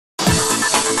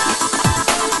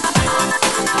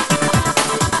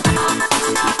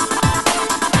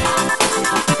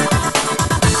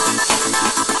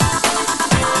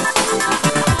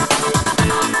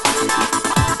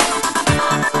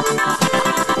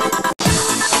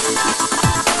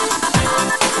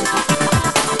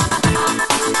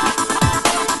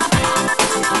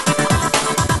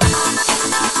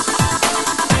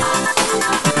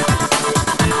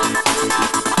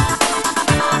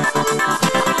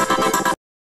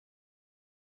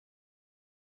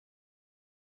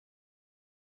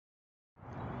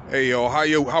Hey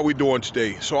yo, how we doing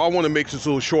today? So I want to make this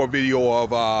little short video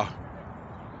of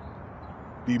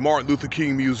the Martin Luther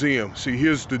King Museum. See,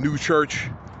 here's the new church,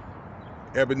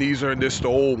 Ebenezer, and this the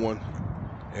old one.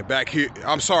 And back here,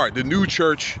 I'm sorry, the new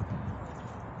church.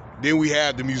 Then we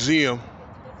have the museum,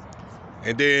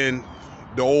 and then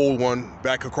the old one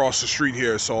back across the street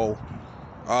here. So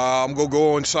I'm gonna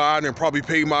go inside and probably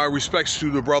pay my respects to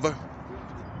the brother.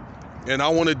 And I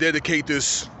want to dedicate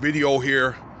this video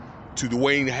here to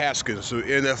Dwayne Haskins, the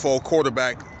NFL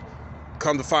quarterback.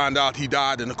 Come to find out, he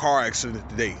died in a car accident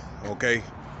today, okay?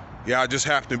 Yeah, I just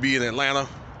happened to be in Atlanta,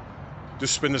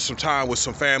 just spending some time with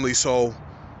some family, so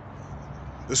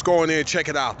let's go in there and check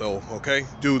it out though, okay?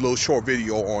 Do a little short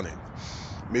video on it.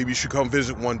 Maybe you should come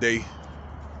visit one day.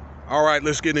 All right,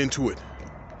 let's get into it.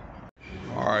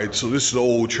 All right, so this is the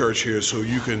old church here, so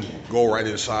you can go right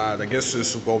inside. I guess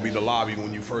this is gonna be the lobby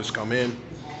when you first come in.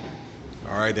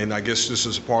 All right, and I guess this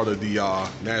is part of the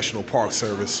National Park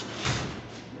Service,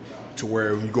 to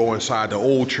where when you go inside the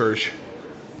old church,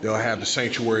 they'll have the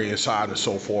sanctuary inside and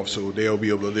so forth, so they'll be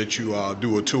able to let you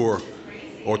do a tour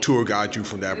or tour guide you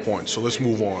from that point. So let's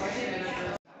move on.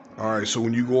 All right, so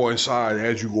when you go inside,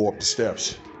 as you go up the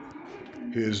steps,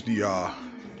 here's the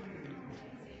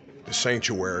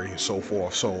sanctuary and so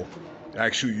forth. So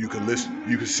actually you can listen,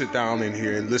 you can sit down in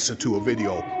here and listen to a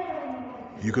video.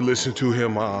 You can listen to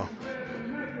him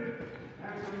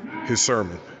his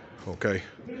sermon, okay?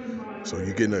 So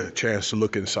you're getting a chance to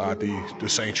look inside the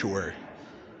sanctuary.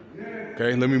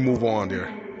 Okay, let me move on there.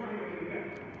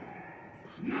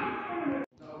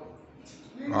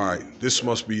 All right, this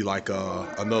must be like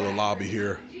another lobby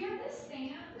here.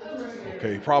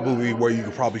 Okay, probably where you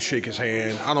could probably shake his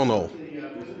hand. I don't know.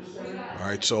 All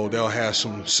right, so they'll have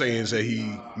some sayings that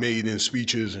he made in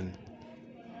speeches and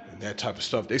that type of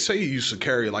stuff. They say he used to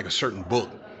carry like a certain book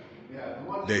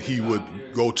that he would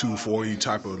go to for any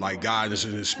type of like guidance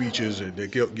in his speeches, and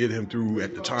that get him through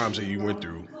at the times that he went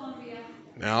through.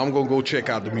 Now I'm gonna go check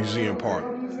out the museum part.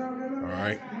 All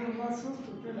right.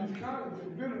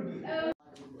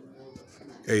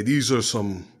 Hey, these are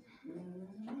some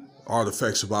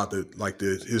artifacts about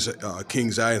his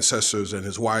king's ancestors and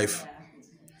his wife,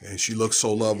 and she looks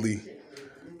so lovely,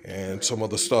 and some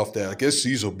other stuff that I guess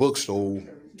these are books though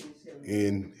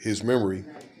in his memory.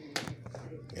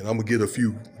 And I'm gonna get a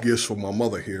few gifts for my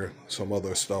mother here, some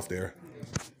other stuff there.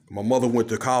 My mother went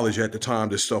to college at the time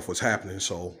this stuff was happening,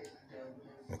 so,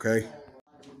 okay.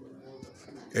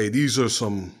 Hey, these are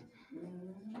some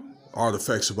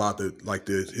artifacts about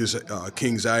his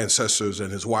king's ancestors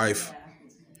and his wife,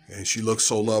 and she looks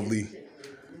so lovely,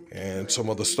 and some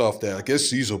other stuff that I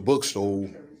guess these are books though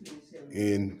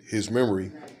in his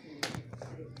memory.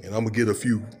 And I'm gonna get a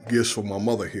few gifts for my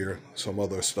mother here, some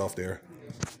other stuff there.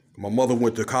 My mother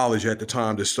went to college at the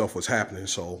time this stuff was happening,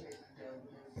 so,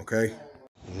 okay.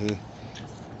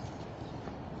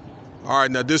 All right,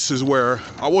 now this is where,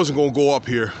 I wasn't gonna go up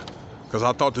here because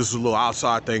I thought this was a little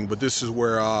outside thing, but this is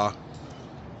where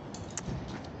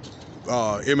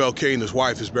MLK and his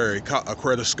wife is buried,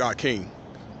 Coretta Scott King,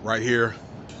 right here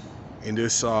in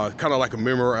this kind of like a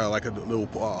memory, like a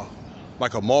little,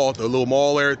 like a mall, a little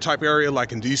mall area type area,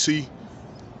 like in DC,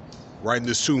 right in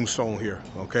this tombstone here,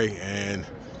 okay. And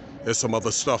there's some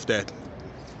other stuff that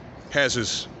has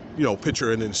his, you know,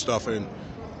 picture in it and stuff, and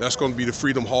that's going to be the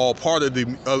Freedom Hall, part of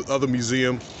the other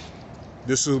museum.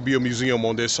 This will be a museum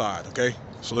on this side, okay?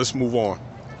 So let's move on.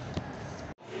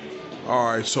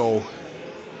 All right, so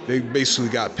they basically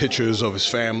got pictures of his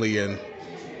family and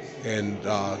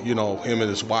you know, him and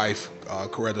his wife,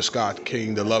 Coretta Scott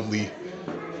King, the lovely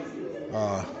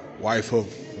wife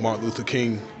of Martin Luther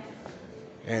King,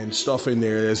 and stuff in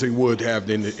there as they would have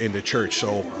in the church.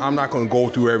 So I'm not going to go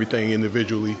through everything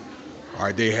individually. All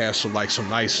right, they have some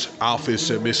nice outfits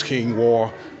that Miss King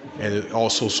wore, and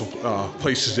also some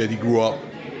places that he grew up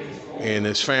and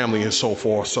his family and so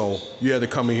forth. So you had to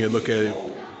come in here and look at it,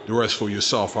 the rest for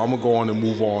yourself. I'm gonna go on and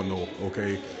move on though,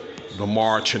 okay? The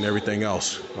march and everything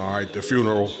else. All right, the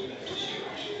funeral.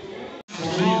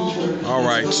 All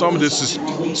right, some of this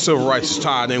is civil rights is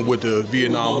tied in with the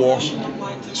Vietnam War.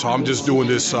 So I'm just doing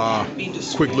this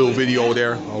quick little video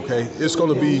there, okay? It's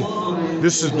gonna be,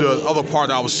 this is the other part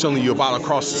I was telling you about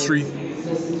across the street.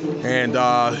 And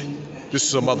this is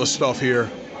some other stuff here,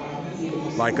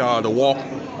 like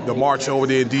the march over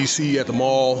there in DC at the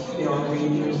mall.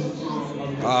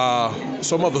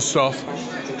 Some other stuff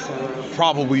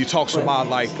probably talks about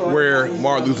like where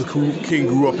Martin Luther King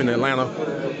grew up in Atlanta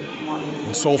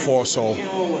and so forth. So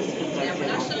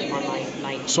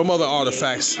some other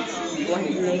artifacts,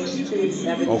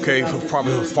 okay,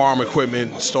 probably farm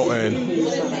equipment, and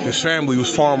his family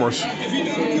was farmers,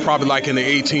 probably like in the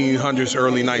 1800s,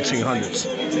 early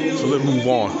 1900s. So let's move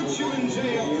on.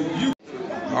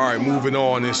 All right, moving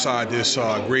on inside this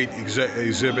great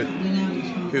exhibit.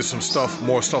 Here's some stuff,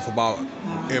 more stuff about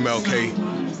MLK.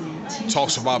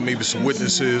 Talks about maybe some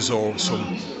witnesses or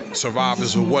some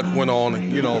survivors of what went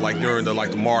on, you know, like during the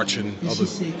march and other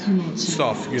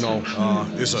stuff. You know,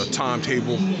 it's a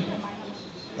timetable.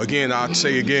 Again, I'd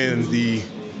say again, the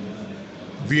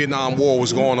Vietnam War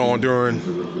was going on during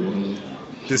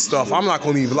this stuff. I'm not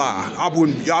gonna even lie. I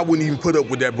wouldn't even put up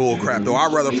with that bull crap though.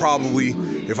 I'd rather probably,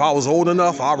 if I was old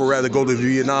enough, I would rather go to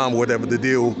Vietnam, whatever the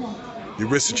deal. You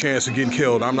risk the chance of getting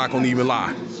killed. I'm not gonna even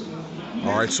lie.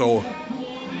 All right, so,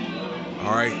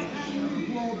 all right.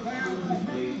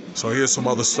 So here's some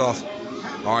other stuff.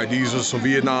 All right, these are some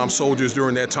Vietnam soldiers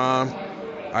during that time.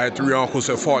 I had 3 uncles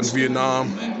that fought in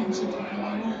Vietnam.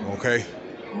 Okay.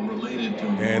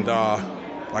 And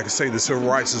like I say, the civil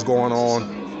rights is going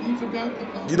on.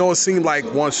 You know, it seemed like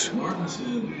once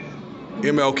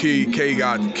MLK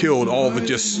got killed, all of it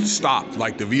just stopped.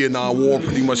 Like the Vietnam War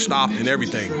pretty much stopped and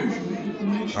everything.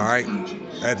 All right.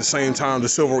 At the same time, the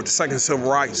second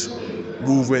civil rights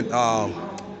movement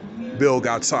bill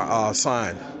got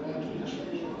signed.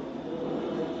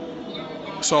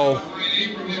 So,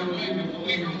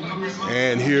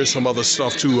 and here's some other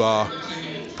stuff too.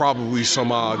 Probably some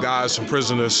guys, some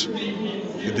prisoners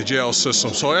in the jail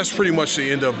system. So that's pretty much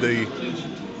the end of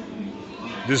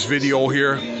this video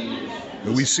here.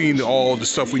 And we've seen all the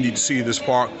stuff we need to see in this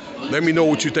park. Let me know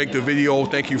what you think of the video.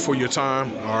 Thank you for your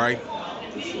time. All right.